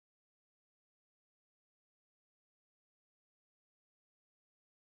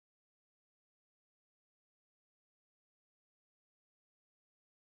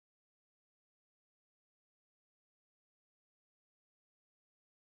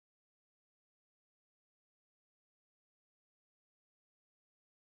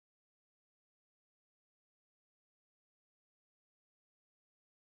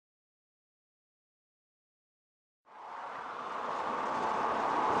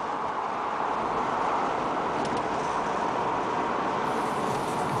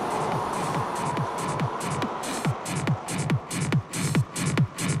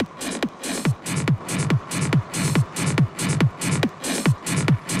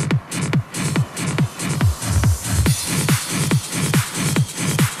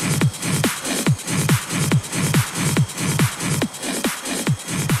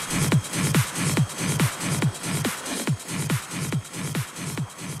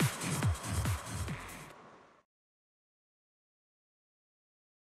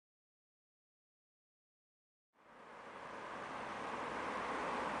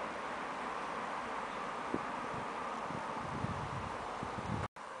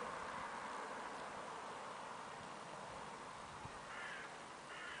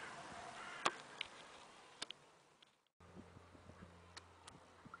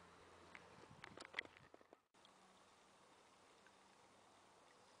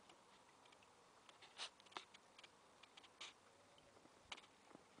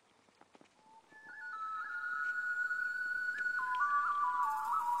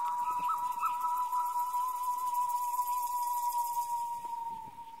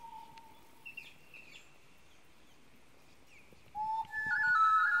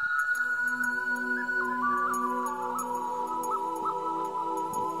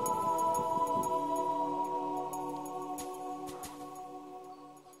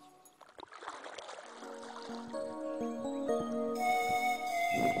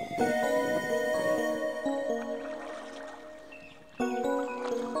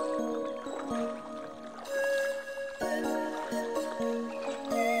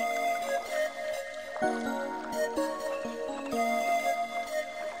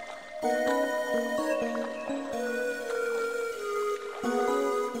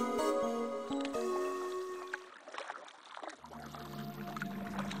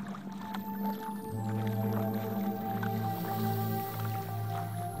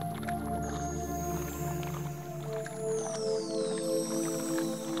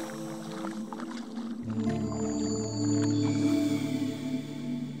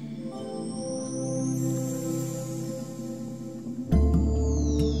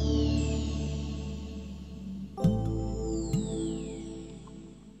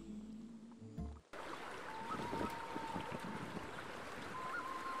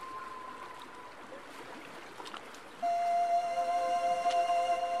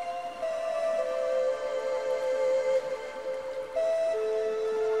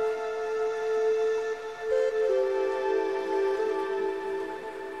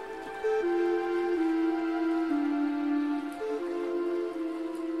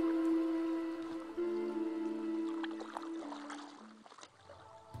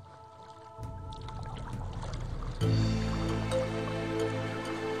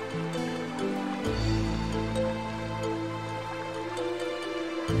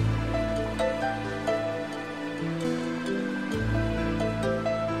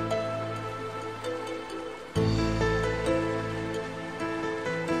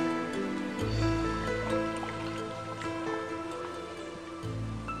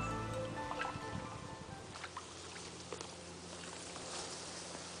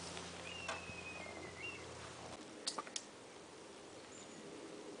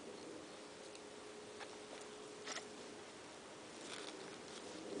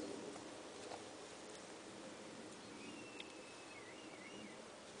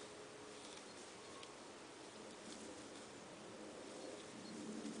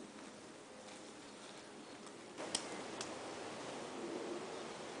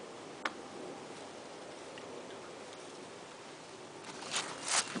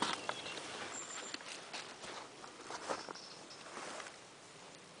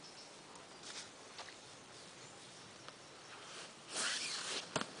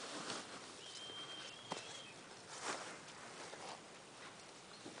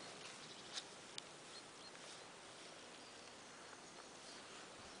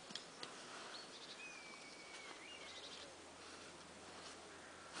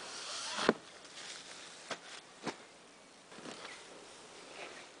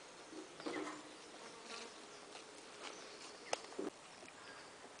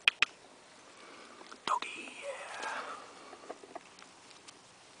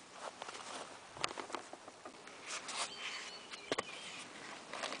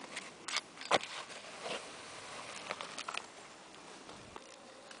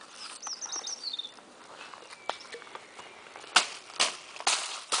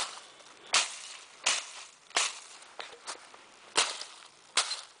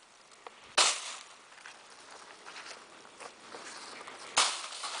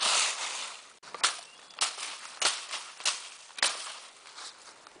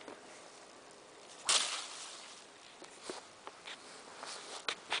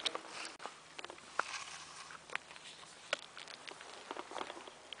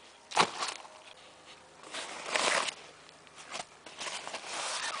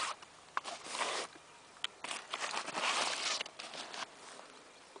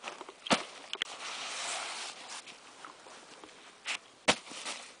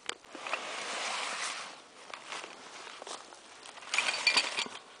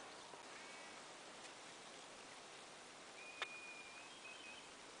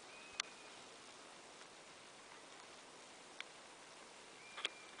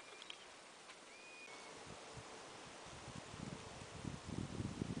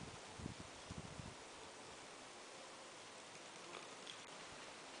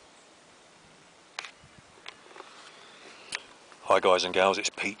Hi guys and gals, it's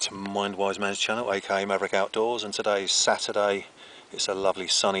Pete, Mindwiseman's channel, aka Maverick Outdoors, and today is Saturday. It's a lovely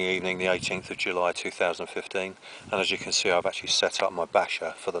sunny evening, the 18th of July 2015, and as you can see I've actually set up my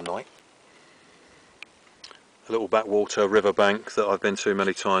basher for the night. A little backwater riverbank that I've been to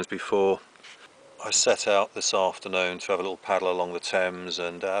many times before. I set out this afternoon to have a little paddle along the Thames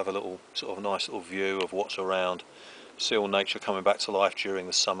and have a little sort of nice little view of what's around, see all nature coming back to life during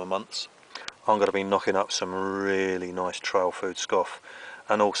the summer months. I'm going to be knocking up some really nice trail food scoff,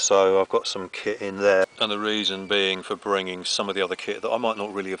 and also I've got some kit in there, and the reason being for bringing some of the other kit that I might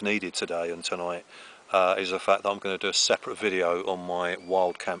not really have needed today and tonight is the fact that I'm going to do a separate video on my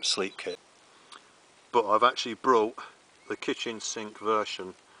wild camp sleep kit. But I've actually brought the kitchen sink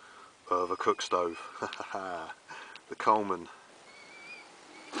version of a cook stove, the Coleman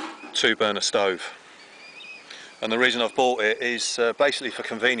 2-burner stove. And the reason I've bought it is basically for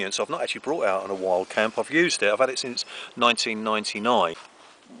convenience. I've not actually brought it out on a wild camp. I've used it. I've had it since 1999.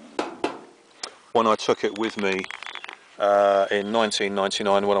 When I took it with me in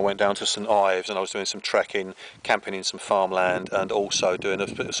 1999 when I went down to St Ives and I was doing some trekking, camping in some farmland, and also doing a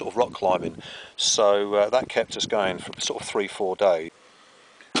bit of sort of rock climbing. So that kept us going for sort of 3-4 days.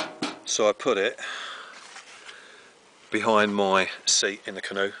 So I put it behind my seat in the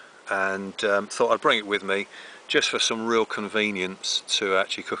canoe and thought I'd bring it with me just for some real convenience to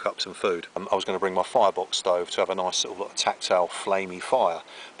actually cook up some food. I was going to bring my firebox stove to have a nice sort of tactile flamey fire,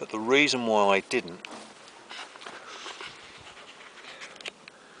 but the reason why I didn't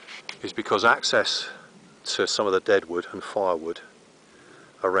is because access to some of the deadwood and firewood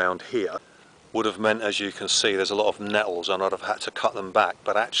around here would have meant, as you can see, there's a lot of nettles and I'd have had to cut them back,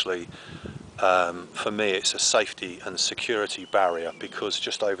 but actually for me it's a safety and security barrier, because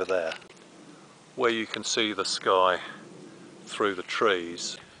just over there where you can see the sky through the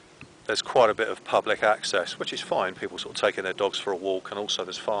trees, there's quite a bit of public access, which is fine, people sort of taking their dogs for a walk, and also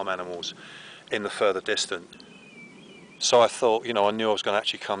there's farm animals in the further distance. So I thought, you know, I knew I was going to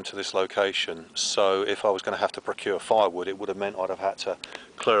actually come to this location, so if I was going to have to procure firewood, it would have meant I'd have had to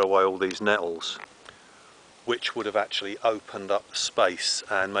clear away all these nettles, which would have actually opened up the space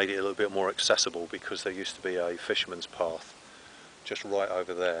and made it a little bit more accessible, because there used to be a fisherman's path just right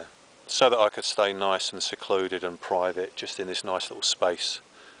over there, so that I could stay nice and secluded and private just in this nice little space.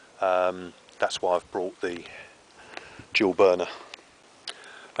 That's why I've brought the dual burner,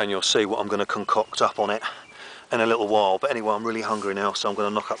 and you'll see what I'm going to concoct up on it in a little while. But anyway, I'm really hungry now, so I'm going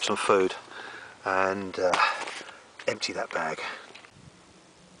to knock up some food and empty that bag.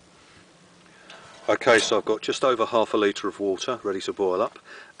 Okay, so I've got just over ½ a litre of water ready to boil up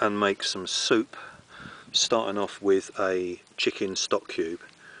and make some soup, starting off with a chicken stock cube,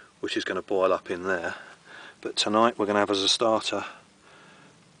 which is going to boil up in there. But tonight we're going to have as a starter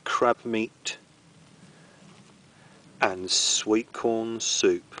crab meat and sweet corn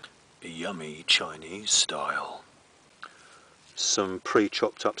soup, yummy Chinese style. Some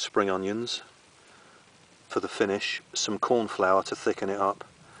pre-chopped up spring onions for the finish, some corn flour to thicken it up,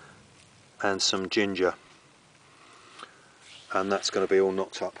 and some ginger. And that's going to be all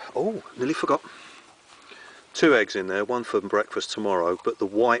knocked up. Oh, nearly forgot. 2 eggs in there, one for breakfast tomorrow, but the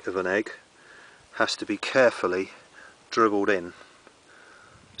white of an egg has to be carefully dribbled in,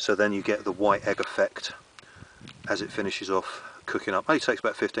 so then you get the white egg effect as it finishes off cooking up. It only takes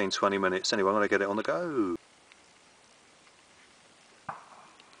about 15-20 minutes. Anyway, I'm going to get it on the go.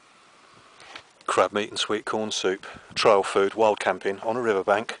 Crab meat and sweet corn soup, trail food, wild camping on a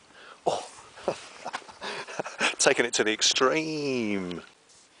riverbank. Oh, taking it to the extreme.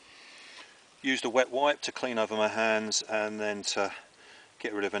 Used a wet wipe to clean over my hands and then to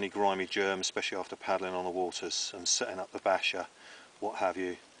get rid of any grimy germs, especially after paddling on the waters and setting up the basher, what have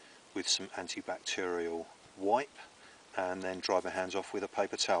you, with some antibacterial wipe, and then dry my hands off with a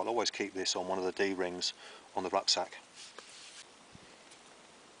paper towel. Always keep this on one of the D-rings on the rucksack.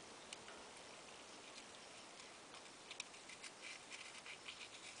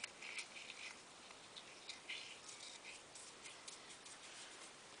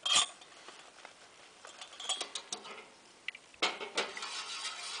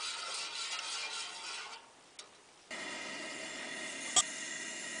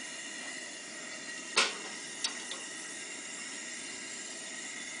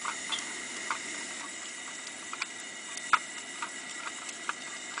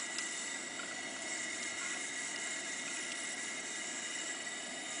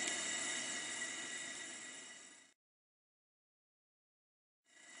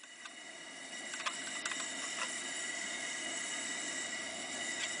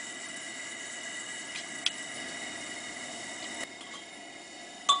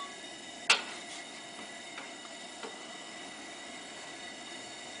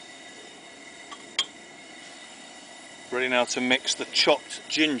 Ready now to mix the chopped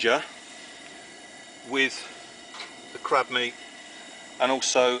ginger with the crab meat and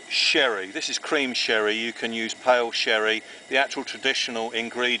also sherry. This is cream sherry, you can use pale sherry. The actual traditional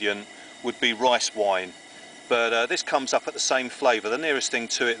ingredient would be rice wine, but this comes up at the same flavour. The nearest thing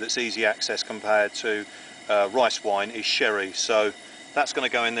to it that's easy access compared to rice wine is sherry, so that's going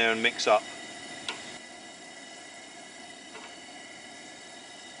to go in there and mix up.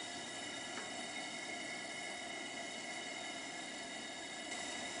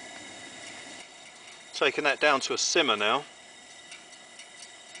 Taking that down to a simmer now.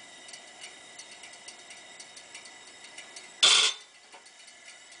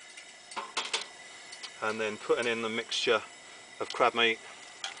 And then putting in the mixture of crab meat,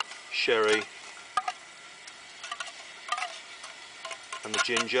 sherry and the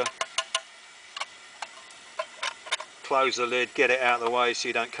ginger. Close the lid, get it out of the way so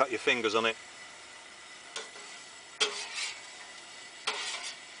you don't cut your fingers on it.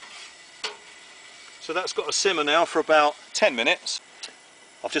 So that's got to simmer now for about 10 minutes.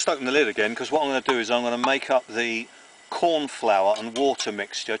 I've just opened the lid again because what I'm going to do is I'm going to make up the corn flour and water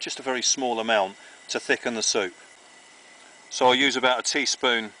mixture, just a very small amount, to thicken the soup. So I'll use about a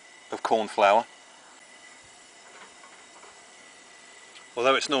teaspoon of corn flour.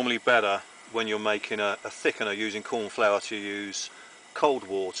 Although it's normally better when you're making a thickener using corn flour to use cold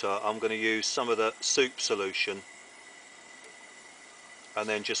water, I'm going to use some of the soup solution and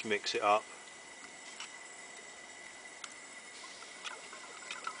then just mix it up.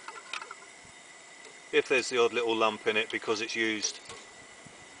 If there's the odd little lump in it because it's used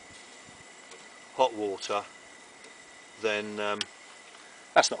hot water, then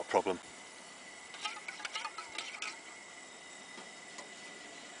that's not a problem.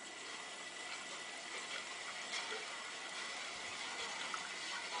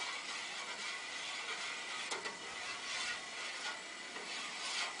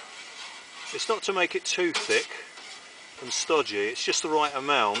 It's not to make it too thick and stodgy, it's just the right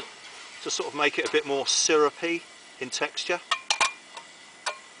amount to sort of make it a bit more syrupy in texture.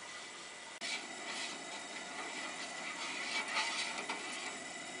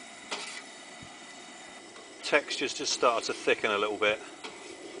 Texture's just started to thicken a little bit.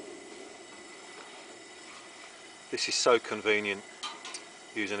 This is so convenient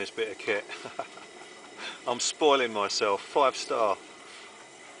using this bit of kit. I'm spoiling myself, 5-star.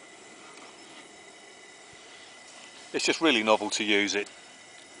 It's just really novel to use it.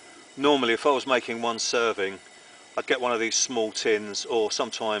 Normally if I was making one serving, I'd get one of these small tins or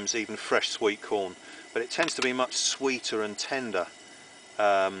sometimes even fresh sweet corn, but it tends to be much sweeter and tender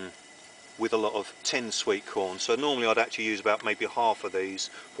with a lot of tinned sweet corn. So normally I'd actually use about maybe half of these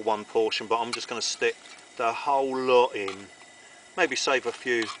for one portion, but I'm just going to stick the whole lot in. Maybe save a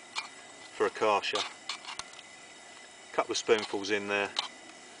few for a kasha. A couple of spoonfuls in there.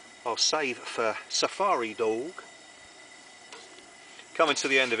 I'll save for safari dog. Coming to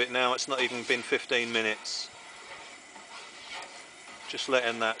the end of it now, it's not even been 15 minutes. Just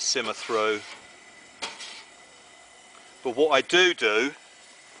letting that simmer through. But what I do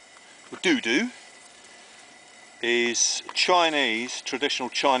is traditional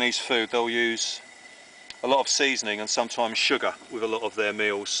Chinese food. They'll use a lot of seasoning and sometimes sugar with a lot of their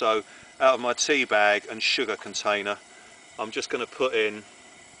meals. So out of my tea bag and sugar container, I'm just going to put in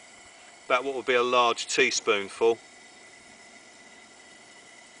about what would be a large teaspoonful.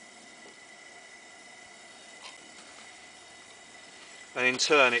 And in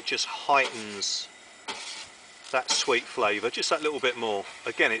turn it just heightens that sweet flavour, just that little bit more.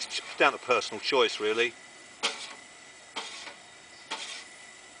 Again, it's down to personal choice really.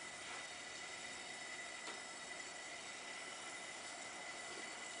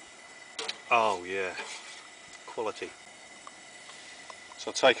 Oh yeah, quality.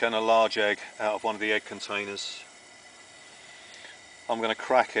 So I've taken a large egg out of one of the egg containers. I'm going to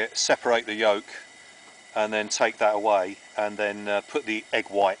crack it, separate the yolk, and then take that away, and then put the egg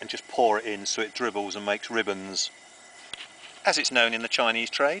white and just pour it in so it dribbles and makes ribbons, as it's known in the Chinese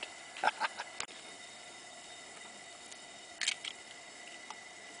trade.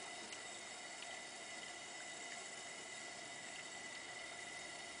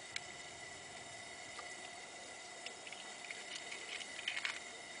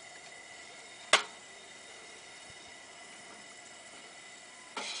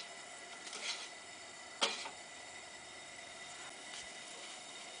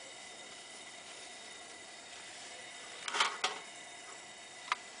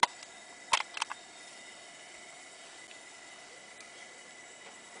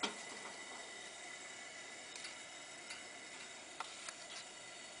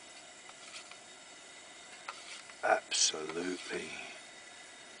 Absolutely.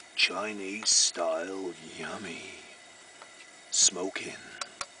 Chinese style yummy. Smoking.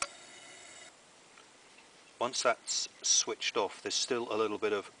 Once that's switched off, there's still a little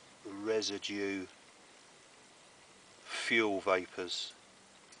bit of residue fuel vapours.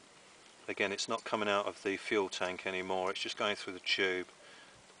 Again, it's not coming out of the fuel tank anymore, it's just going through the tube.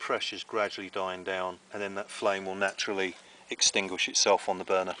 The pressure's gradually dying down, and then that flame will naturally extinguish itself on the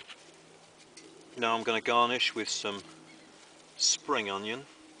burner. Now I'm going to garnish with some spring onion,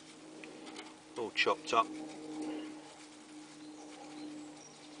 all chopped up.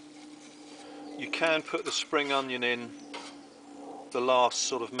 You can put the spring onion in the last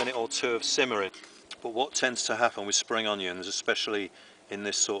sort of minute or two of simmering, but what tends to happen with spring onions, especially in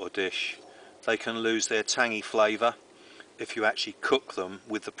this sort of dish, they can lose their tangy flavour if you actually cook them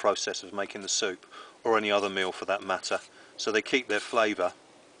with the process of making the soup, or any other meal for that matter. So they keep their flavour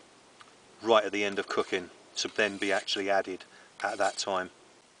right at the end of cooking to then be actually added at that time.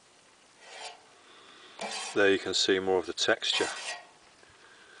 There you can see more of the texture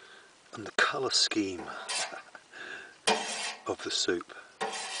and the colour scheme of the soup.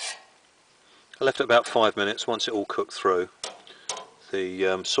 I left it about 5 minutes. Once it all cooked through,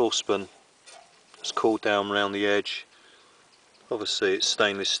 the saucepan has cooled down around the edge. Obviously it's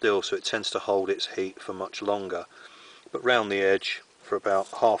stainless steel, so it tends to hold its heat for much longer, but round the edge for about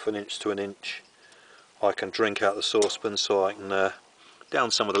 ½ an inch to an inch I can drink out the saucepan, so I can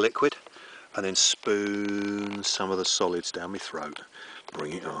down some of the liquid and then spoon some of the solids down my throat.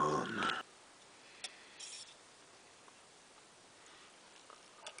 Bring it on.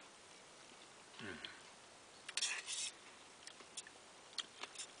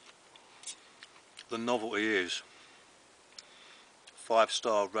 The novelty is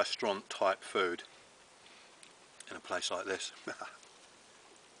 5-star restaurant type food in a place like this.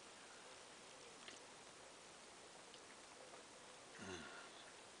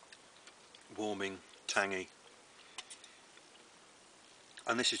 Warming, tangy,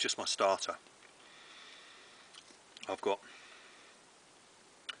 and this is just my starter. I've got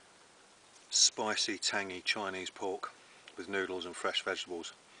spicy, tangy Chinese pork with noodles and fresh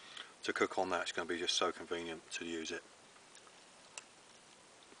vegetables. To cook on that, it's going to be just so convenient to use it.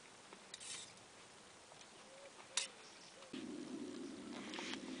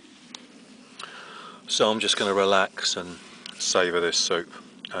 So I'm just going to relax and savour this soup,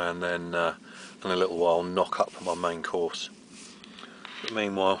 and then in a little while knock up my main course. But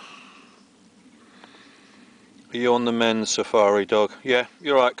meanwhile, are you on the men's safari, dog? Yeah,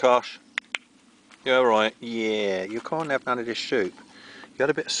 you're right, Karsh. You're alright. Yeah, you can't have none of this soup. You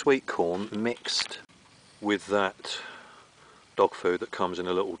had a bit of sweet corn mixed with that dog food that comes in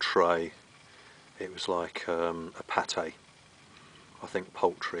a little tray. It was like a pate, I think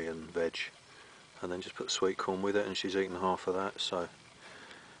poultry and veg, and then just put sweet corn with it, and she's eaten half of that. So,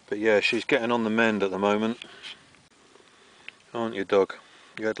 but yeah, she's getting on the mend at the moment, aren't you, dog?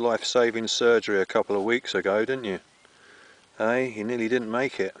 You had life-saving surgery a couple of weeks ago, didn't you? Hey, you nearly didn't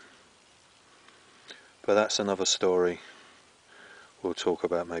make it, but that's another story we'll talk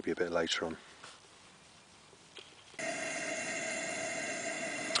about maybe a bit later on.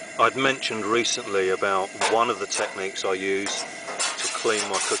 I'd mentioned recently about one of the techniques I use to clean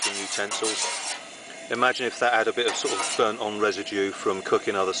my cooking utensils. Imagine if that had a bit of sort of burnt on residue from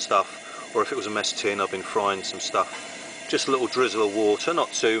cooking other stuff, or if it was a mess tin, I've been frying some stuff. Just a little drizzle of water,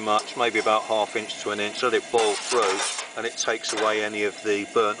 not too much, maybe about ½ inch to an inch, let it boil through, and it takes away any of the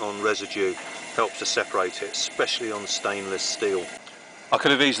burnt on residue, helps to separate it, especially on stainless steel. I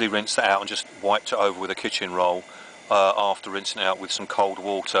could have easily rinsed that out and just wiped it over with a kitchen roll after rinsing it out with some cold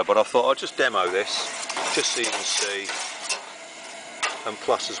water, but I thought I'd just demo this, just so you can see, and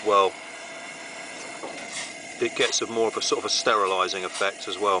plus as well, it gets more of a sort of a sterilising effect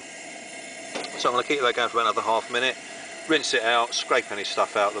as well. So I'm going to keep that going for another ½ minute, rinse it out, scrape any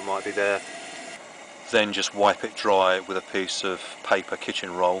stuff out that might be there, then just wipe it dry with a piece of paper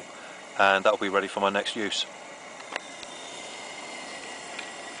kitchen roll, and that'll be ready for my next use.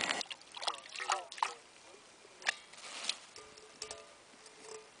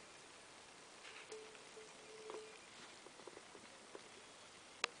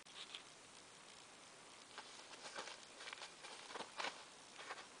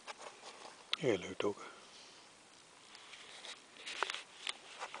 Hello, dog.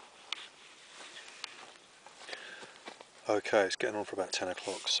 Okay, it's getting on for about 10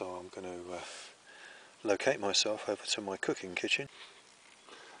 o'clock, so I'm going to locate myself over to my cooking kitchen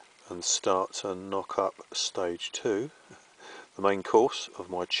and start to knock up stage 2, the main course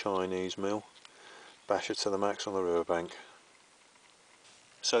of my Chinese meal. Bash it to the max on the riverbank.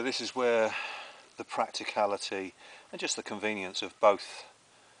 So this is where the practicality and just the convenience of both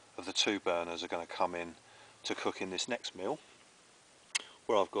of the 2 burners are going to come in to cook in this next meal,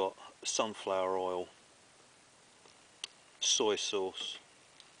 where I've got sunflower oil, soy sauce,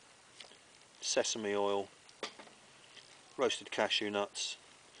 sesame oil, roasted cashew nuts,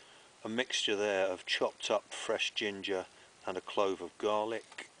 a mixture there of chopped up fresh ginger and a clove of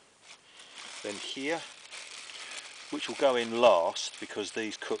garlic. Then here, which will go in last because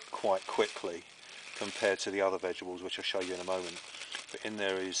these cook quite quickly compared to the other vegetables, which I'll show you in a moment. But in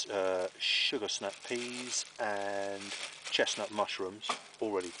there is sugar snap peas and chestnut mushrooms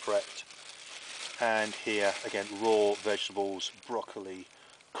already prepped. And here again, raw vegetables, broccoli,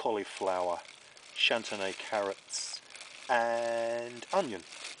 cauliflower, chantenay carrots and onion.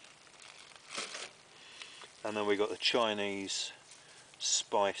 And then we got the Chinese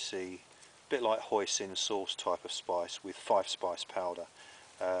spicy, bit like hoisin sauce type of spice with 5 spice powder,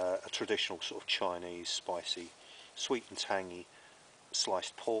 a traditional sort of Chinese spicy, sweet and tangy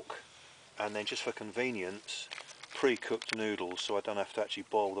sliced pork, and then just for convenience, pre-cooked noodles, so I don't have to actually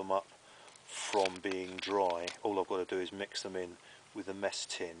boil them up from being dry. All I've got to do is mix them in with the mess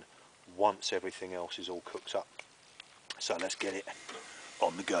tin once everything else is all cooked up. So let's get it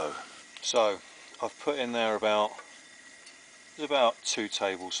on the go. So I've put in there about 2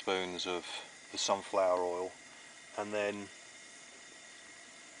 tablespoons of the sunflower oil, and then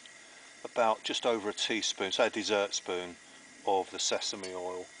about just over a teaspoon, say a dessert spoon, of the sesame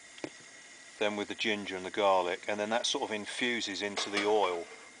oil, then with the ginger and the garlic, and then that sort of infuses into the oil,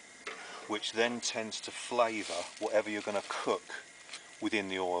 which then tends to flavour whatever you're going to cook within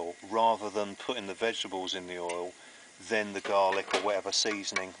the oil, rather than putting the vegetables in the oil, then the garlic or whatever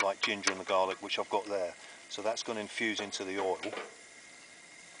seasoning like ginger and the garlic, which I've got there. So that's going to infuse into the oil.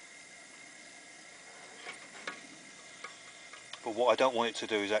 But what I don't want it to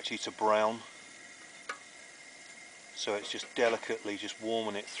do is actually to brown. So it's just delicately just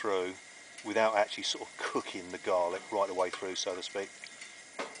warming it through without actually sort of cooking the garlic right the way through, so to speak.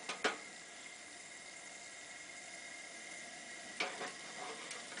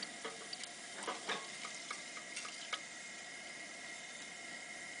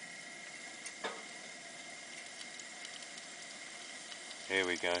 Here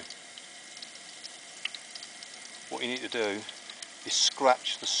we go. What you need to do is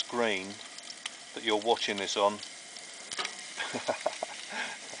scratch the screen that you're watching this on.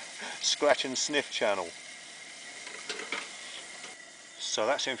 Scratch and sniff channel. So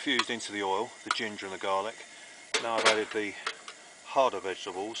that's infused into the oil, the ginger and the garlic. Now I've added the harder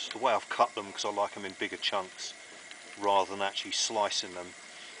vegetables. The way I've cut them, because I like them in bigger chunks rather than actually slicing them,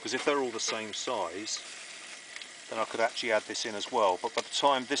 because if they're all the same size then I could actually add this in as well. But by the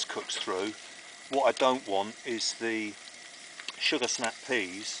time this cooks through, what I don't want is the sugar snap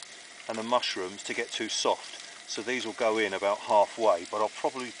peas and the mushrooms to get too soft. So these will go in about halfway, but I'll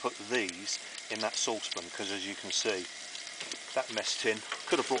probably put these in that saucepan, because as you can see, that mess tin,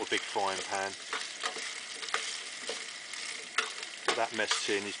 could have brought a big frying pan. That mess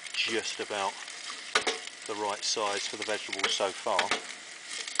tin is just about the right size for the vegetables so far.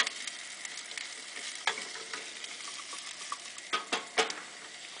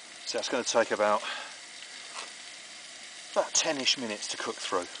 So that's going to take about 10-ish minutes to cook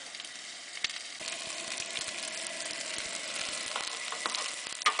through.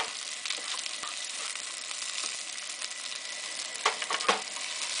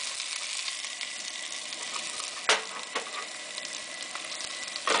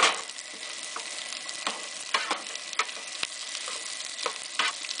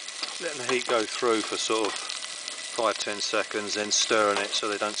 Letting the heat go through for sort of 5-10 seconds, then stirring it so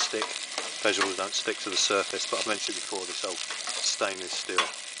they don't stick, vegetables don't stick to the surface. But I've mentioned before, this old stainless steel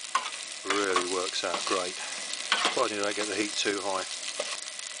really works out great, provided you don't get the heat too high.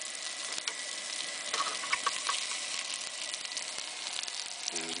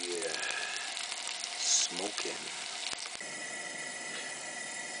 Yeah, smoking.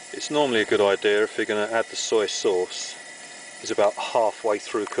 It's normally a good idea, if you're going to add the soy sauce, is about halfway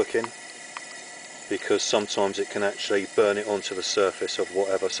through cooking, because sometimes it can actually burn it onto the surface of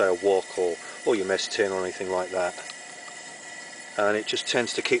whatever, say a wok or your mess tin or anything like that, and it just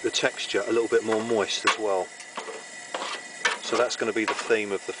tends to keep the texture a little bit more moist as well. So that's going to be the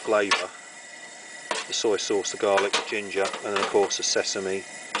theme of the flavour: the soy sauce, the garlic, the ginger, and then of course the sesame,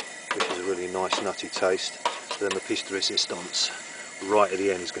 which is a really nice nutty taste. Then the piece de resistance right at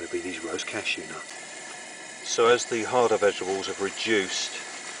the end is going to be these roast cashew nuts. So as the harder vegetables have reduced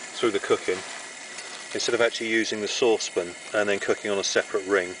through the cooking, instead of actually using the saucepan and then cooking on a separate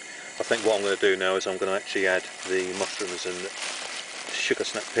ring, I think what I'm going to do now is I'm going to actually add the mushrooms and sugar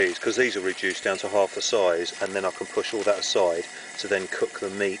snap peas, because these are reduced down to half the size, and then I can push all that aside to then cook the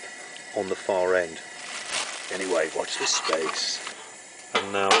meat on the far end. Anyway, watch this space.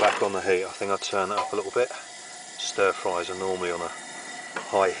 And now back on the heat. I think I turn it up a little bit. Stir fries are normally on a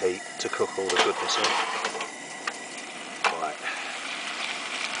high heat to cook all the goodness in. Right.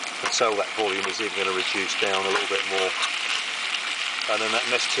 Until that volume is even going to reduce down a little bit more. And then that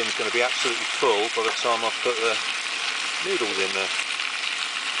mess tin is going to be absolutely full by the time I put the noodles in there.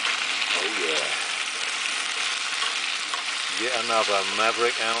 Oh yeah. Yet another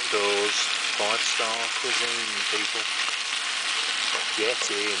Maverick Outdoors 5-star cuisine, people.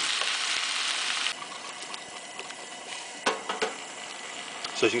 Get in.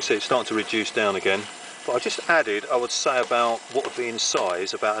 So as you can see, it's starting to reduce down again. But I just added, I would say, about what would be in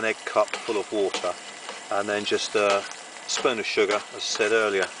size, about an egg cup full of water, and then just a spoon of sugar. As I said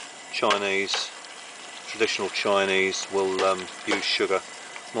earlier, Chinese, traditional Chinese will use sugar,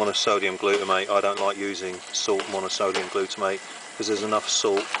 monosodium glutamate. I don't like using salt monosodium glutamate because there's enough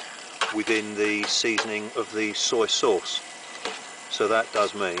salt within the seasoning of the soy sauce. So that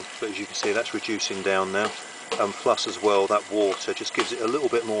does me, but as you can see, that's reducing down now. And plus as well, that water just gives it a little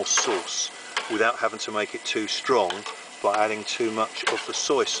bit more sauce without having to make it too strong by adding too much of the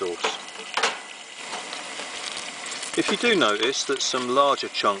soy sauce. If you do notice that some larger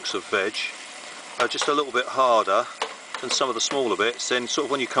chunks of veg are just a little bit harder than some of the smaller bits, then sort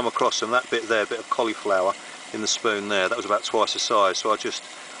of when you come across them, that bit there, a bit of cauliflower in the spoon there, that was about twice the size, so I just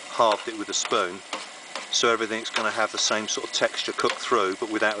halved it with a spoon, so everything's going to have the same sort of texture cooked through, but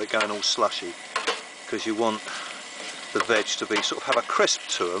without it going all slushy, because you want the veg to be sort of have a crisp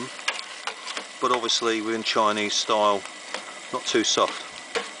to them, but obviously within Chinese style, not too soft.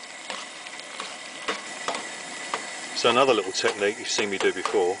 So another little technique you've seen me do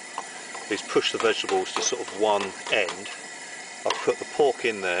before is push the vegetables to sort of one end. I've put the pork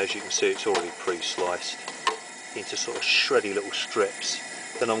in there, as you can see it's already pre-sliced into sort of shreddy little strips.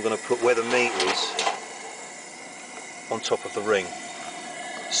 Then I'm going to put where the meat is on top of the ring.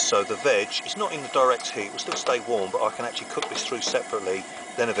 So the veg is not in the direct heat, it will still stay warm, but I can actually cook this through separately,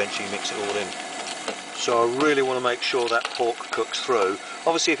 then eventually mix it all in. So I really want to make sure that pork cooks through.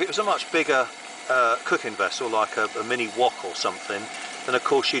 Obviously if it was a much bigger cooking vessel, like a mini wok or something, then of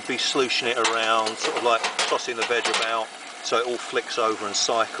course you'd be slooshing it around, sort of like tossing the veg about so it all flicks over and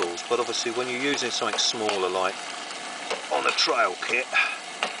cycles. But obviously when you're using something smaller, like on the trail kit,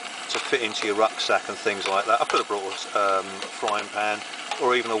 to fit into your rucksack and things like that, I could have brought a frying pan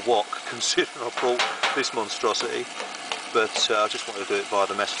or even a wok, considering I brought this monstrosity, but I just wanted to do it via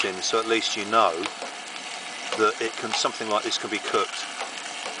the mess tin, so at least you know that it can, something like this can be cooked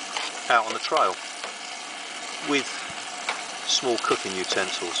out on the trail with small cooking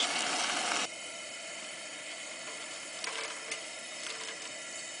utensils.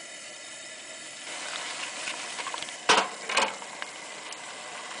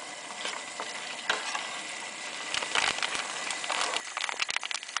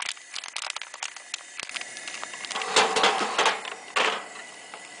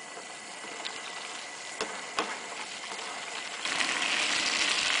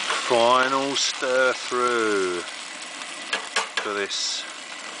 Final stir through for this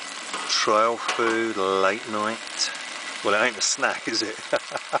trail food late night. Well, it ain't a snack, is it?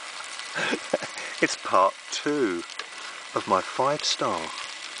 It's part 2 of my 5-star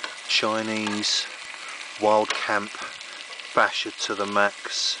Chinese wild camp basher to the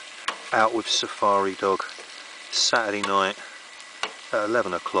max out with safari dog Saturday night at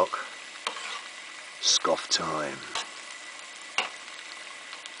 11 o'clock. Scoff time.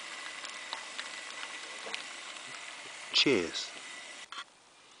 Cheers.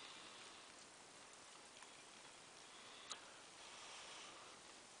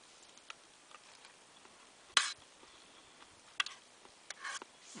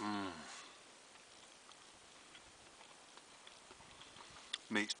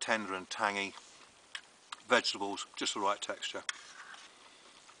 Meat's tender and tangy. Vegetables, just the right texture.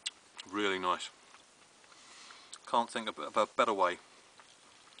 Really nice. Can't think of a better way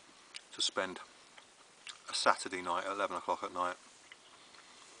to spend a Saturday night at 11 o'clock at night,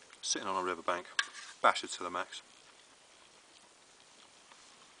 sitting on a riverbank, bashed to the max,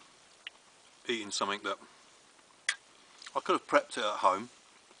 eating something that I could have prepped it at home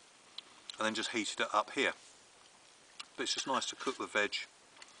and then just heated it up here, but it's just nice to cook the veg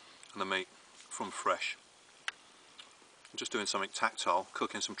and the meat from fresh. I'm just doing something tactile,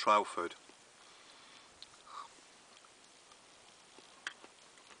 cooking some trail food.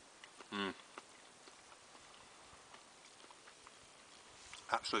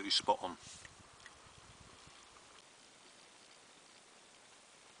 Absolutely spot on.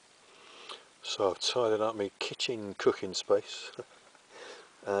 So I've tidied up my kitchen cooking space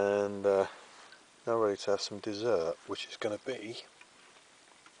and now ready to have some dessert, which is going to be a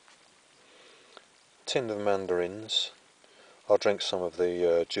tin of mandarins. I'll drink some of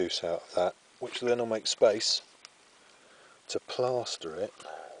the juice out of that, which then will make space to plaster it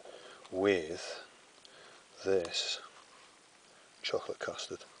with this chocolate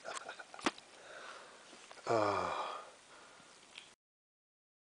custard. Ah.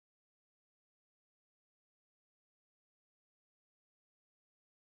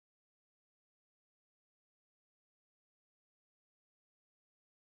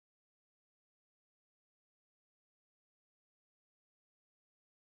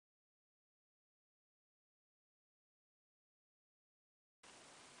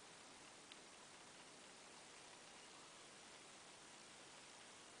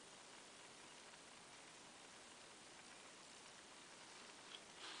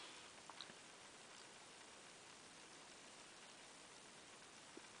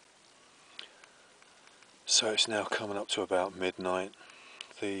 So it's now coming up to about midnight.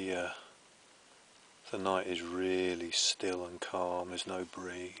 The night is really still and calm. There's no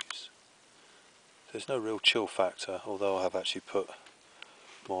breeze. There's no real chill factor, although I have actually put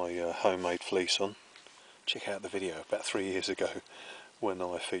my homemade fleece on. Check out the video about 3 years ago when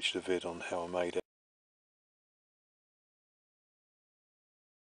I featured a vid on how I made it.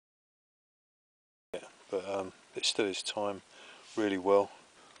 But it stood its time really well.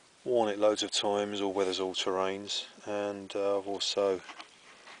 Worn it loads of times, all weathers, all terrains, and I've also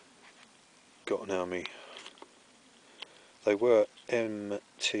got now me. They were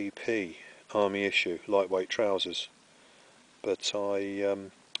MTP Army issue lightweight trousers, but I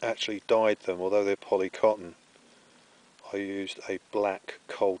actually dyed them. Although they're poly cotton, I used a black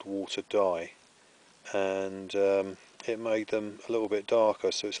cold water dye, and it made them a little bit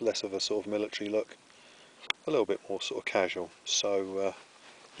darker, so it's less of a sort of military look, a little bit more sort of casual. So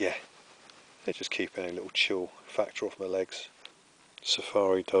yeah, they're just keeping a little chill factor off my legs.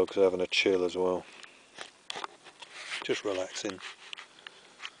 Safari dogs are having a chill as well, just relaxing.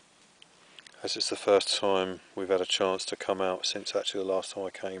 As it's the first time we've had a chance to come out since actually the last time I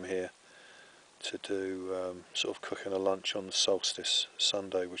came here to do sort of cooking a lunch on the solstice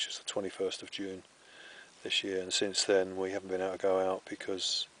Sunday, which is the 21st of June this year, and since then we haven't been able to go out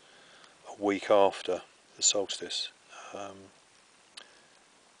because a week after the solstice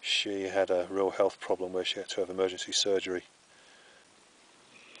she had a real health problem where she had to have emergency surgery.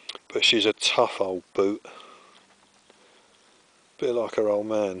 But she's a tough old boot, bit like her old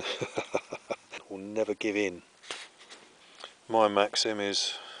man. Will never give in. My maxim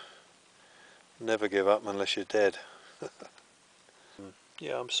is never give up unless you're dead.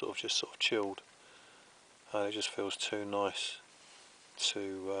 Yeah, I'm just chilled, and it just feels too nice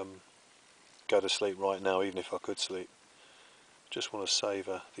to go to sleep right now, even if I could sleep. Just want to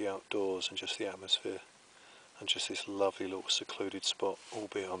savour the outdoors and just the atmosphere and just this lovely little secluded spot,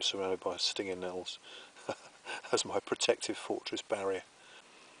 albeit I'm surrounded by stinging nettles as my protective fortress barrier.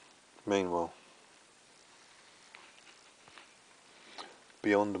 Meanwhile,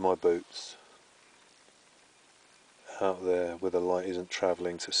 beyond my boots, out there where the light isn't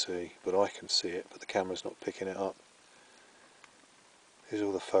travelling to see, but I can see it, but the camera's not picking it up, is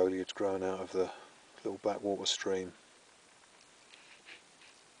all the foliage growing out of the little backwater stream,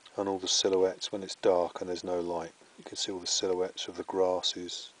 and all the silhouettes when it's dark and there's no light. You can see all the silhouettes of the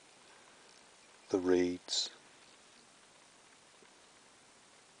grasses, the reeds,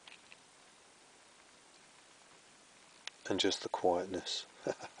 and just the quietness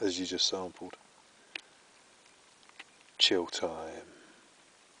as you just sampled. Chill time.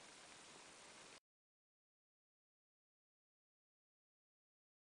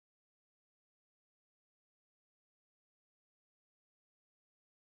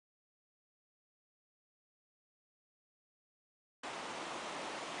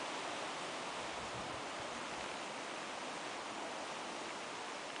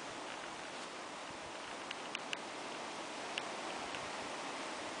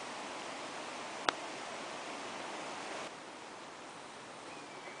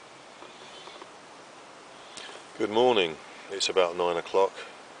 Good morning. It's about 9 o'clock.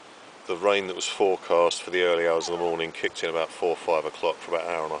 The rain that was forecast for the early hours of the morning kicked in about 4 or 5 o'clock for about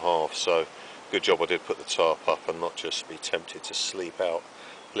an hour and a half, so good job I did put the tarp up and not just be tempted to sleep out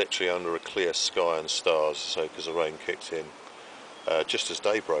literally under a clear sky and stars, so because the rain kicked in just as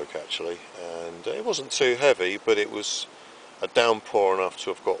day broke actually, and it wasn't too heavy, but it was a downpour enough to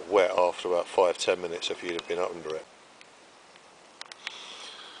have got wet after about 5-10 minutes if you'd have been up under it.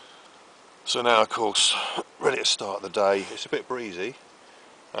 So now of course ready to start the day. It's a bit breezy,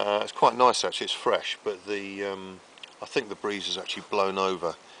 It's quite nice actually, it's fresh, but I think the breeze has actually blown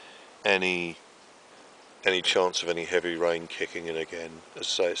over any chance of any heavy rain kicking in again. As I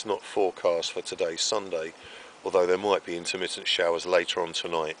say, it's not forecast for today, Sunday, although there might be intermittent showers later on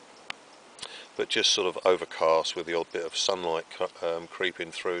tonight. But just sort of overcast with the odd bit of sunlight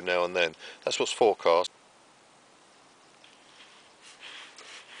creeping through now and then. That's what's forecast.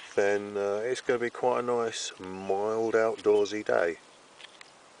 Then it's going to be quite a nice, mild, outdoorsy day.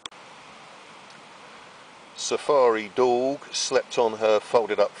 Safari dog slept on her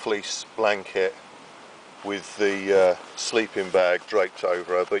folded up fleece blanket with the sleeping bag draped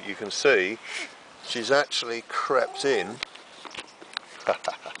over her, but you can see she's actually crept in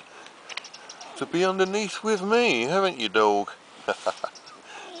to be underneath with me, haven't you, dog?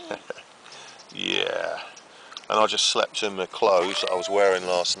 Yeah. And I just slept in my clothes that I was wearing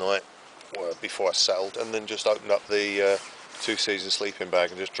last night before I settled, and then just opened up the two-season sleeping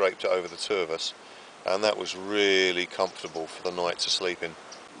bag and just draped it over the two of us, and that was really comfortable for the night to sleep in.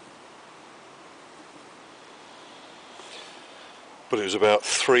 But it was about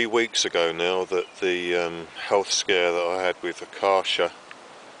 3 weeks ago now that the health scare that I had with Akasha,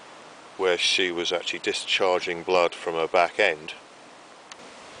 where she was actually discharging blood from her back end,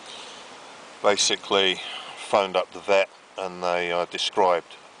 basically phoned up the vet, and they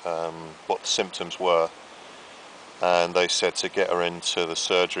described what the symptoms were, and they said to get her into the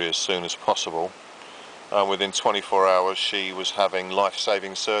surgery as soon as possible. Within 24 hours she was having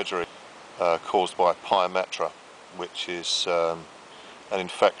life-saving surgery caused by pyometra, which is an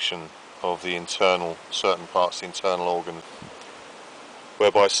infection of the certain parts of the internal organ,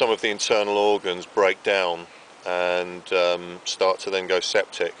 whereby some of the internal organs break down and start to then go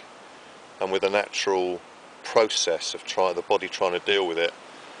septic, and with a natural process of the body trying to deal with it,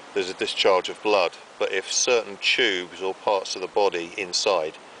 there's a discharge of blood. But if certain tubes or parts of the body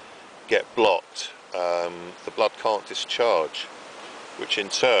inside get blocked, the blood can't discharge, which in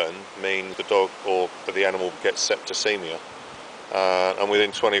turn means the dog or the animal gets septicemia, and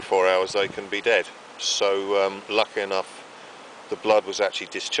within 24 hours they can be dead. So lucky enough the blood was actually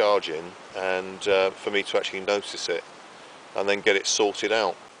discharging, and for me to actually notice it and then get it sorted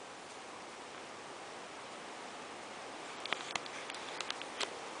out.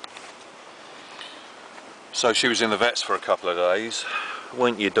 So she was in the vets for a couple of days,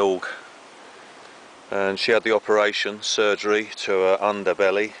 weren't you, dog? And she had the operation, surgery to her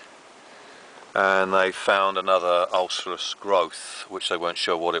underbelly, and they found another ulcerous growth, which they weren't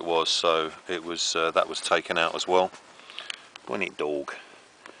sure what it was, so it was that was taken out as well. Weren't it, dog?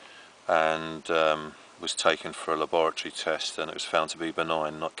 And was taken for a laboratory test, and it was found to be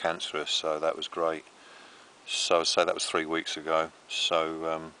benign, not cancerous, so that was great. So that was 3 weeks ago.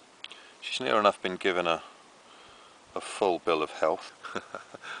 So she's near enough been given a full bill of health.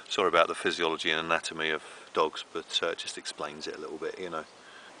 Sorry about the physiology and anatomy of dogs, but it just explains it a little bit, you know.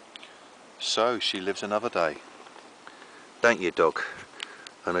 So she lives another day, don't you, dog?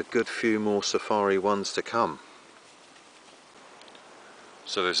 And a good few more safari ones to come.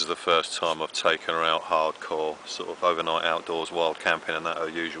 So this is the first time I've taken her out hardcore, sort of overnight outdoors, wild camping and that, her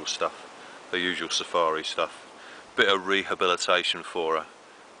usual stuff, her usual safari stuff. Bit of rehabilitation for her.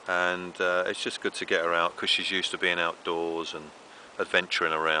 And it's just good to get her out because she's used to being outdoors and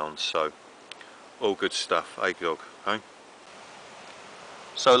adventuring around, so all good stuff, eh, dog? Eh?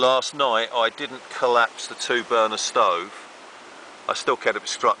 So last night I didn't collapse the 2-burner stove. I still kept it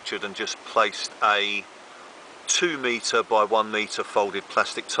structured and just placed a 2 metre by 1 metre folded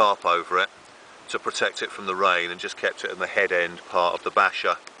plastic tarp over it to protect it from the rain, and just kept it in the head end part of the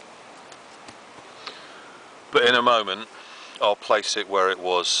basher. But in a moment I'll place it where it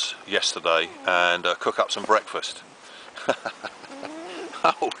was yesterday and cook up some breakfast.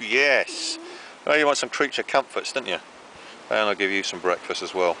 Oh yes! Oh, you want some creature comforts, don't you? And I'll give you some breakfast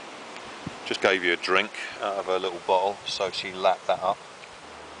as well. Just gave you a drink out of her little bottle, so she lapped that up.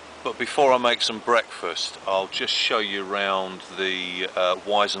 But before I make some breakfast, I'll just show you around the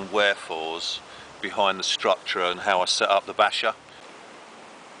whys and wherefores behind the structure and how I set up the basher.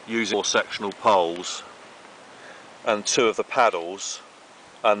 Using 4 sectional poles and 2 of the paddles,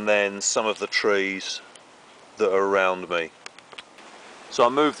 and then some of the trees that are around me. So I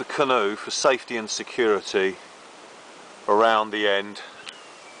moved the canoe for safety and security around the end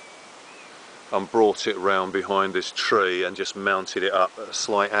and brought it round behind this tree and just mounted it up at a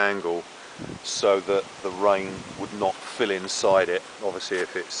slight angle so that the rain would not fill inside it, obviously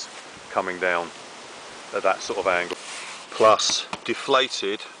if it's coming down at that sort of angle. Plus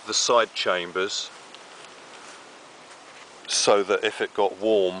deflated the side chambers so that if it got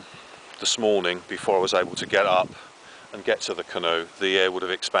warm this morning before I was able to get up, and get to the canoe, the air would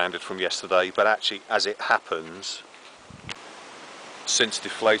have expanded from yesterday, but actually, as it happens, since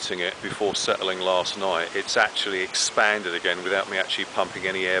deflating it before settling last night, it's actually expanded again without me actually pumping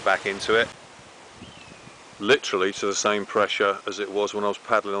any air back into it. Literally to the same pressure as it was when I was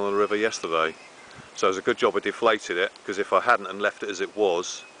paddling on the river yesterday. So it was a good job I deflated it, because if I hadn't and left it as it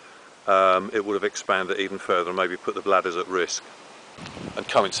was, it would have expanded even further and maybe put the bladders at risk. And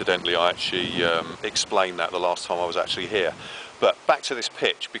coincidentally, I actually explained that the last time I was actually here. But back to this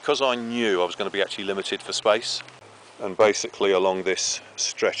pitch, because I knew I was going to be actually limited for space, and basically along this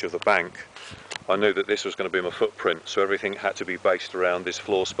stretch of the bank, I knew that this was going to be my footprint, so everything had to be based around this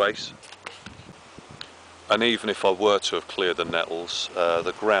floor space. And even if I were to have cleared the nettles,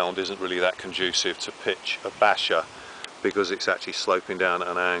 the ground isn't really that conducive to pitch a basher, because it's actually sloping down at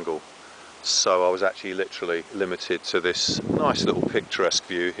an angle. So I was actually literally limited to this nice little picturesque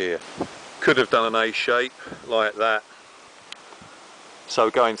view here. Could have done an A shape like that, so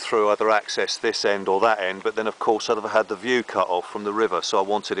going through either access this end or that end, but then of course I'd have had the view cut off from the river, so I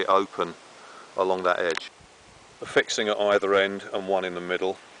wanted it open along that edge. A fixing at either end and one in the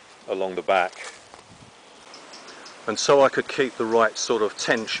middle along the back. And so I could keep the right sort of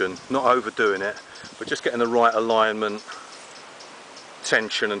tension, not overdoing it, but just getting the right alignment,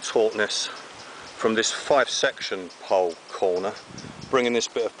 tension and tautness from this 5-section pole corner, bringing this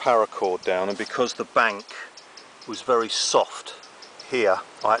bit of paracord down. And because the bank was very soft here,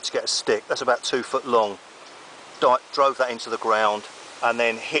 I had to get a stick that's about 2 foot long, drove that into the ground and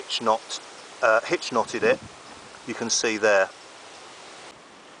then hitch knotted it. You can see there.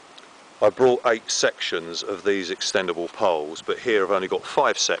 I brought 8 sections of these extendable poles, but here I've only got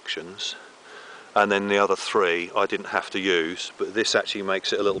 5 sections, and then the other 3 I didn't have to use, but this actually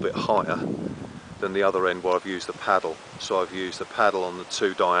makes it a little bit higher than the other end where I've used the paddle. So I've used the paddle on the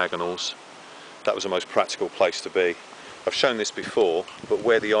 2 diagonals. That was the most practical place to be. I've shown this before, but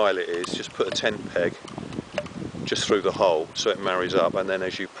where the eyelet is, just put a tent peg just through the hole so it marries up, and then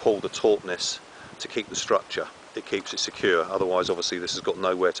as you pull the tautness to keep the structure, it keeps it secure. Otherwise obviously this has got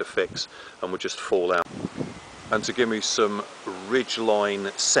nowhere to fix and would just fall out. And to give me some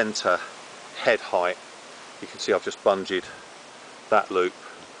ridgeline centre head height, you can see I've just bungeed that loop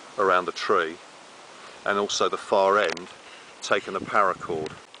around the tree, and also the far end, taken the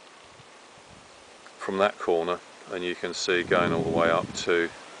paracord from that corner, and you can see going all the way up to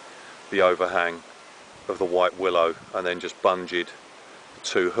the overhang of the white willow, and then just bungeed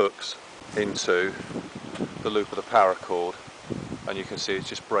 2 hooks into the loop of the paracord, and you can see it's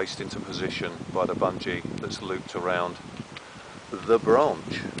just braced into position by the bungee that's looped around the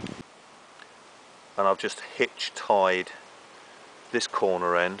branch. And I've just hitch tied this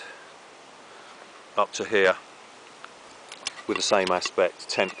corner end up to here with the same aspect,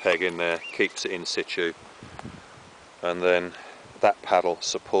 tent peg in there, keeps it in situ, and then that paddle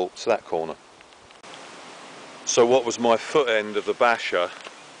supports that corner. So what was my foot end of the basher,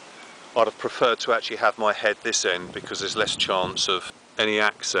 I'd have preferred to actually have my head this end, because there's less chance of any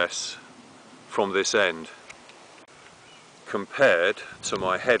access from this end compared to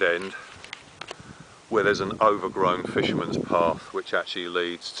my head end where there's an overgrown fisherman's path which actually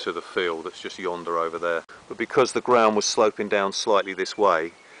leads to the field that's just yonder over there. But because the ground was sloping down slightly this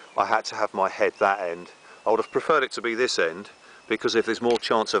way, I had to have my head that end. I would have preferred it to be this end, because if there's more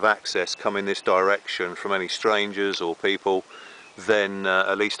chance of access coming this direction from any strangers or people, then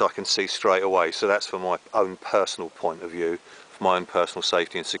at least I can see straight away. So that's for my own personal point of view, for my own personal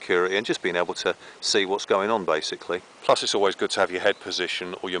safety and security, and just being able to see what's going on basically. Plus it's always good to have your head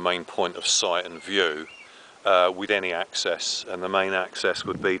position or your main point of sight and view with any access, and the main access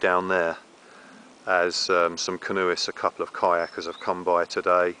would be down there, as some canoeists, a couple of kayakers have come by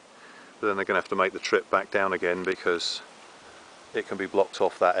today, but then they're going to have to make the trip back down again because it can be blocked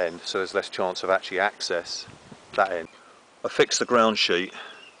off that end, so there's less chance of actually access that end. I fixed the ground sheet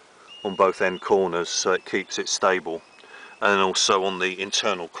on both end corners so it keeps it stable, and also on the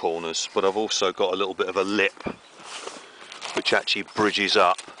internal corners, but I've also got a little bit of a lip which actually bridges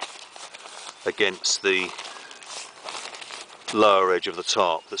up against the lower edge of the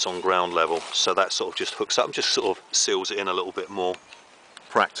tarp that's on ground level, so that sort of just hooks up and just sort of seals it in a little bit more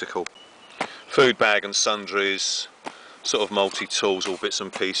practical. Food bag and sundries, sort of multi-tools, all bits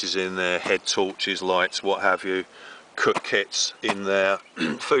and pieces in there, head torches, lights, what have you. Cook kits in there,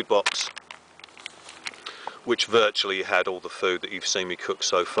 food box which virtually had all the food that you've seen me cook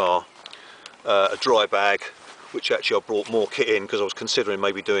so far, a dry bag which actually I brought more kit in because I was considering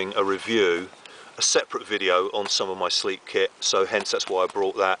maybe doing a review, a separate video on some of my sleep kit, so hence that's why I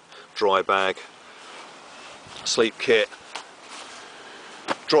brought that dry bag, sleep kit,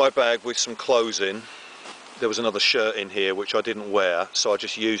 dry bag with some clothes in, there was another shirt in here which I didn't wear, so I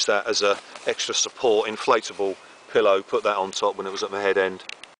just used that as a extra support, inflatable pillow, put that on top when it was at my head end.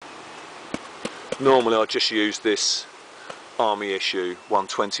 Normally I just use this Army issue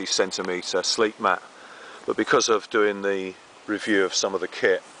 120cm sleep mat, but because of doing the review of some of the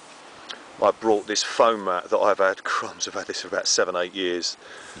kit, I brought this foam mat that I've had this for about 7-8 years,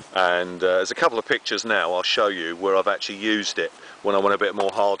 and there's a couple of pictures now I'll show you where I've actually used it when I went a bit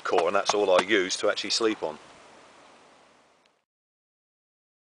more hardcore, and that's all I use to actually sleep on.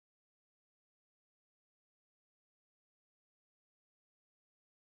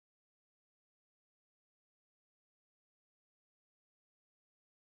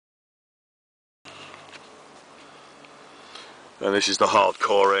 And this is the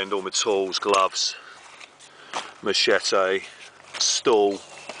hardcore end, all my tools, gloves, machete, stool,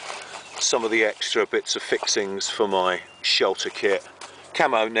 some of the extra bits of fixings for my shelter kit,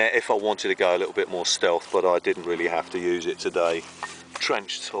 camo net if I wanted to go a little bit more stealth, but I didn't really have to use it today,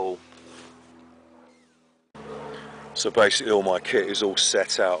 trench tool. So basically all my kit is all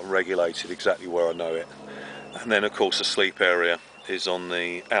set out and regulated exactly where I know it, and then of course the sleep area is on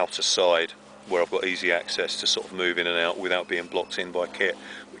the outer side where I've got easy access to sort of move in and out without being blocked in by kit,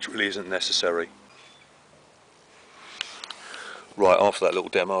 which really isn't necessary. Right, after that little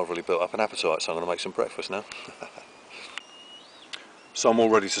demo I've really built up an appetite, so I'm going to make some breakfast now. So I'm all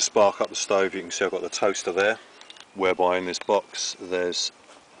ready to spark up the stove. You can see I've got the toaster there, whereby in this box there's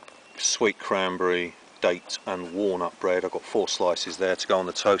sweet cranberry, date and walnut bread. I've got 4 slices there to go on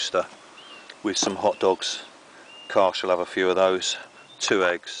the toaster with some hot dogs. Karsh will have a few of those, 2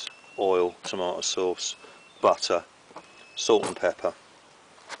 eggs, oil, tomato sauce, butter, salt and pepper.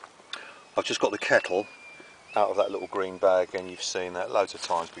 I've just got the kettle out of that little green bag, and you've seen that loads of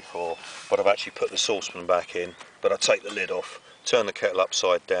times before, but I've actually put the saucepan back in. But I take the lid off, turn the kettle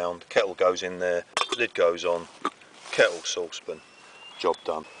upside down, the kettle goes in there, lid goes on, kettle, saucepan, job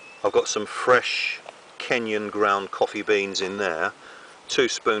done. I've got some fresh Kenyan ground coffee beans in there. 2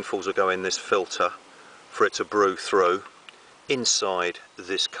 spoonfuls will go in this filter for it to brew through. Inside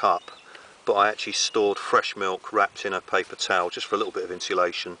this cup, but I actually stored fresh milk wrapped in a paper towel just for a little bit of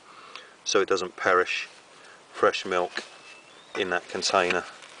insulation so it doesn't perish. Fresh milk in that container.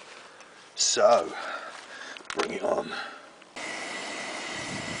 So bring it on.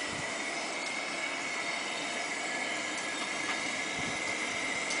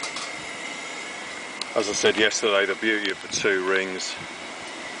 As I said yesterday, the beauty of the 2 rings,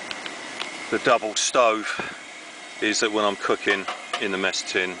 the double stove, is that when I'm cooking in the mess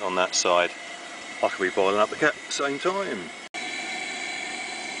tin on that side, I can be boiling up the cat at the same time.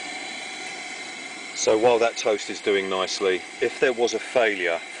 So while that toast is doing nicely, if there was a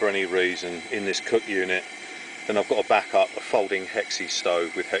failure for any reason in this cook unit, then I've got a backup, a folding hexi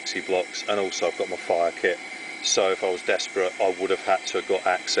stove with hexi blocks, and also I've got my fire kit. So if I was desperate, I would have had to have got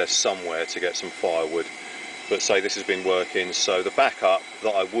access somewhere to get some firewood. But say this has been working, so the backup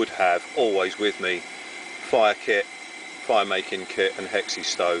that I would have always with me, fire kit, fire making kit and hexi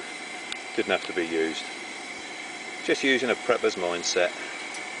stove, didn't have to be used. Just using a prepper's mindset.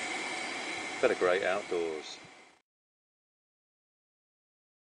 Better great outdoors.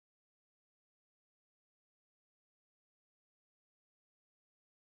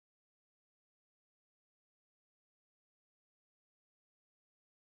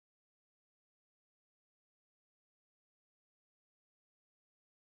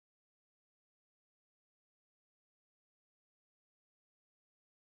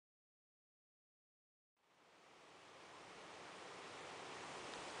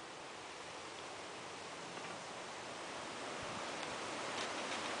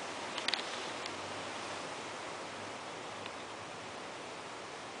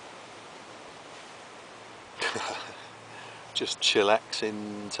 Just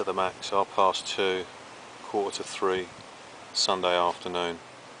chillaxing to the max. 2:30, 2:45, Sunday afternoon.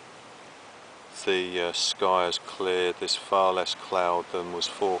 The sky has cleared. There's far less cloud than was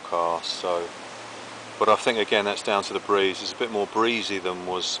forecast. So, but I think again that's down to the breeze. It's a bit more breezy than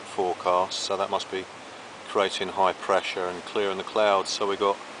was forecast, so that must be creating high pressure and clearing the clouds. So we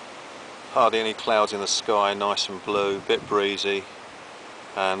got hardly any clouds in the sky, nice and blue, a bit breezy,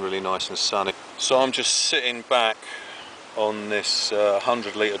 and really nice and sunny. So I'm just sitting back on this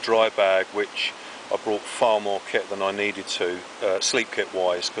 100 litre dry bag, which I brought far more kit than I needed to, sleep kit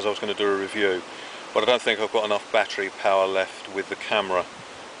wise, because I was going to do a review, but I don't think I've got enough battery power left with the camera,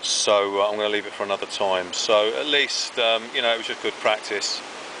 so I'm going to leave it for another time. So at least you know, it was just good practice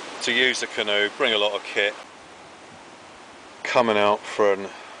to use the canoe, bring a lot of kit. Coming out for a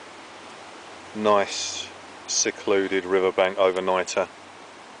nice secluded riverbank overnighter.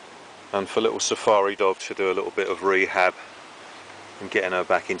 and for little safari dog to do a little bit of rehab and getting her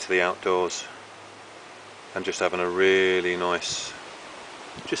back into the outdoors and just having a really nice,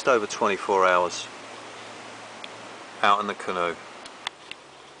 just over 24 hours out in the canoe.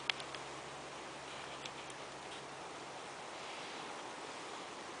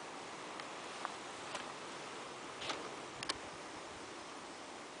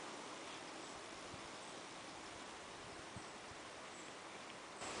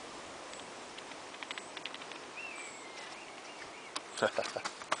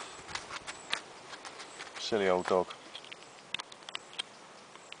 Silly old dog.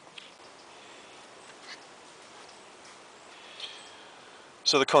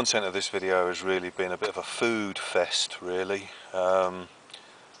 So the content of this video has really been a bit of a food fest, really. All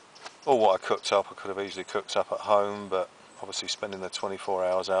what I cooked up I could have easily cooked up at home, but obviously spending the 24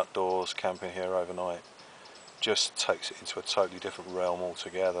 hours outdoors camping here overnight just takes it into a totally different realm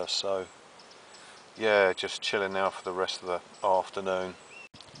altogether. So yeah, just chilling now for the rest of the afternoon.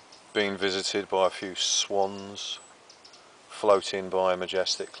 Being visited by a few swans floating by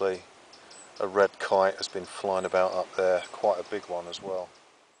majestically. A red kite has been flying about up there, quite a big one as well.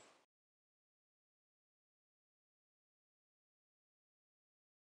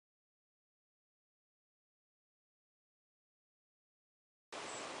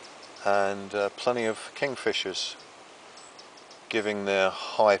 And plenty of kingfishers giving their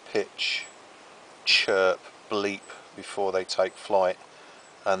high pitch chirp bleep before they take flight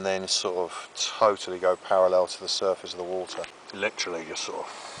and then sort of totally go parallel to the surface of the water, literally just sort of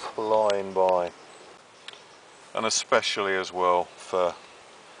flying by. And especially as well for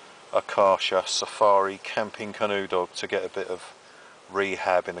a Kasha safari camping canoe dog to get a bit of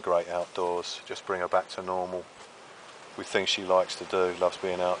rehab in the great outdoors, just bring her back to normal with things she likes to do, loves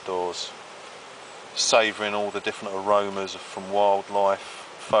being outdoors, savouring all the different aromas from wildlife,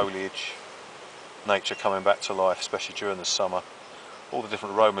 foliage, nature coming back to life, especially during the summer. All the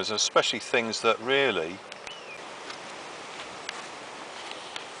different aromas, and especially things that really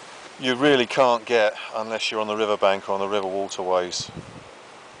you really can't get unless you're on the riverbank or on the river waterways.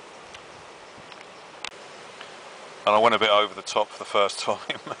 And I went a bit over the top for the first time,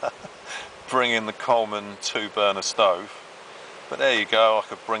 bringing the Coleman 2-burner stove, but there you go, I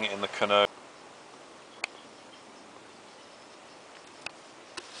could bring it in the canoe.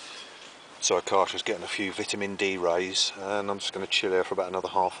 So Akasha's getting a few vitamin D rays, and I'm just going to chill here for about another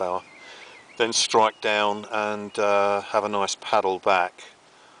half hour, then strike down and have a nice paddle back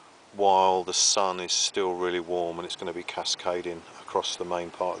while the sun is still really warm and it's going to be cascading across the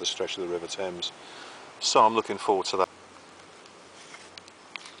main part of the stretch of the River Thames. So I'm looking forward to that.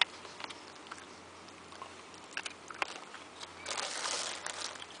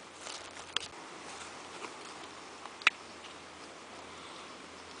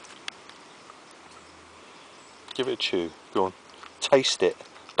 Give it a chew, go on, taste it,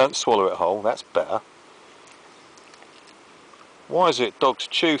 don't swallow it whole, that's better. Why is it dog to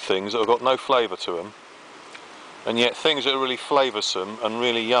chew things that have got no flavour to them, and yet things that are really flavoursome and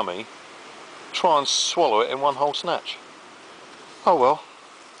really yummy, try and swallow it in one whole snatch? Oh well,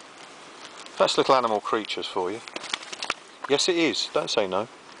 that's little animal creatures for you. Yes it is, don't say no.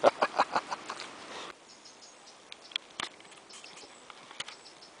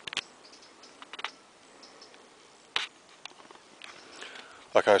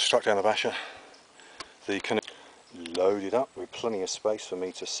 Okay, I struck down the basher. The canoe loaded up with plenty of space for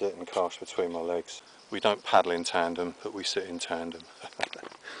me to sit and cast between my legs. We don't paddle in tandem, but we sit in tandem.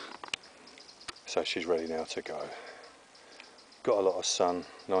 So she's ready now to go. Got a lot of sun,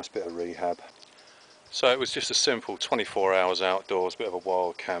 nice bit of rehab. So it was just a simple 24 hours outdoors, bit of a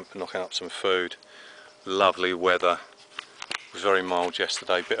wild camp, knocking up some food. Lovely weather. It was very mild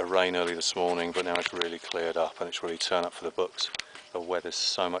yesterday, bit of rain early this morning, but now it's really cleared up and it's really turned up for the books. The weather's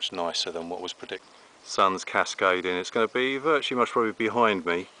so much nicer than what was predicted. Sun's cascading. It's going to be virtually most probably behind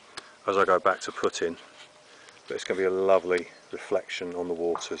me as I go back to put in, but it's going to be a lovely reflection on the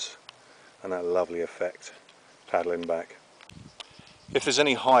waters and that lovely effect paddling back. If there's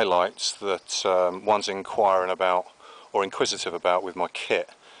any highlights that one's inquiring about or inquisitive about with my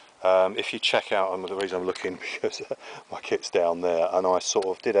kit, if you check out, and the reason I'm looking because my kit's down there, and I sort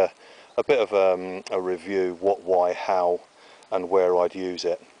of did a bit of a review, what, why, how and where I'd use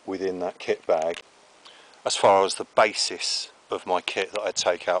it within that kit bag, as far as the basis of my kit that I'd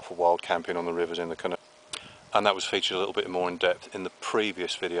take out for wild camping on the rivers in the canoe. And that was featured a little bit more in depth in the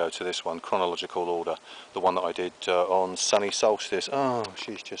previous video to this one, chronological order, the one that I did on sunny solstice. Oh,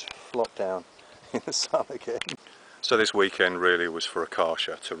 she's just flopped down in the sun again. So this weekend really was for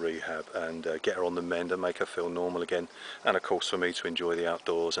Akasha to rehab and get her on the mend and make her feel normal again, and of course for me to enjoy the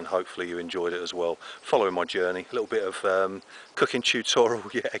outdoors, and hopefully you enjoyed it as well, following my journey. A little bit of cooking tutorial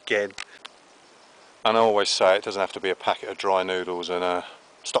yet again. And I always say it doesn't have to be a packet of dry noodles and a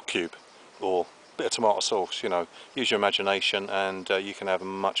stock cube or a bit of tomato sauce, you know. Use your imagination and you can have a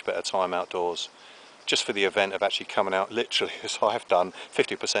much better time outdoors. Just for the event of actually coming out, literally, as I've done,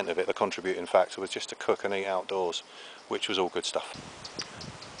 50% of it, the contributing factor, was just to cook and eat outdoors, which was all good stuff.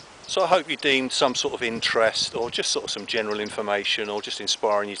 So I hope you deemed some sort of interest, or just sort of some general information, or just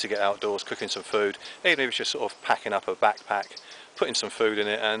inspiring you to get outdoors, cooking some food, even if it's just sort of packing up a backpack, putting some food in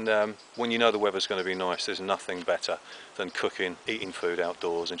it, and when you know the weather's going to be nice, there's nothing better than cooking, eating food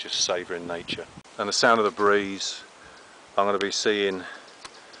outdoors and just savouring nature. And the sound of the breeze, I'm going to be seeing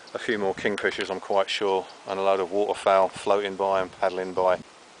a few more kingfishers, I'm quite sure, and a load of waterfowl floating by and paddling by.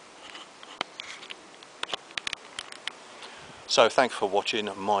 So thanks for watching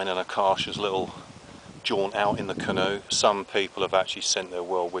mine and Akasha's little jaunt out in the canoe. Some people have actually sent their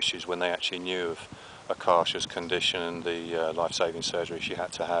well wishes when they actually knew of Akasha's condition and the life-saving surgery she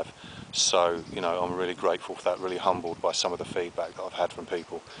had to have. So, you know, I'm really grateful for that, really humbled by some of the feedback that I've had from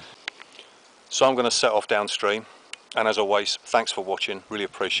people. So I'm going to set off downstream. And as always, thanks for watching, really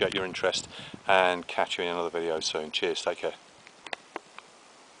appreciate your interest, and catch you in another video soon. Cheers, take care.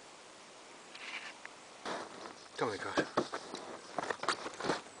 Come on, guys.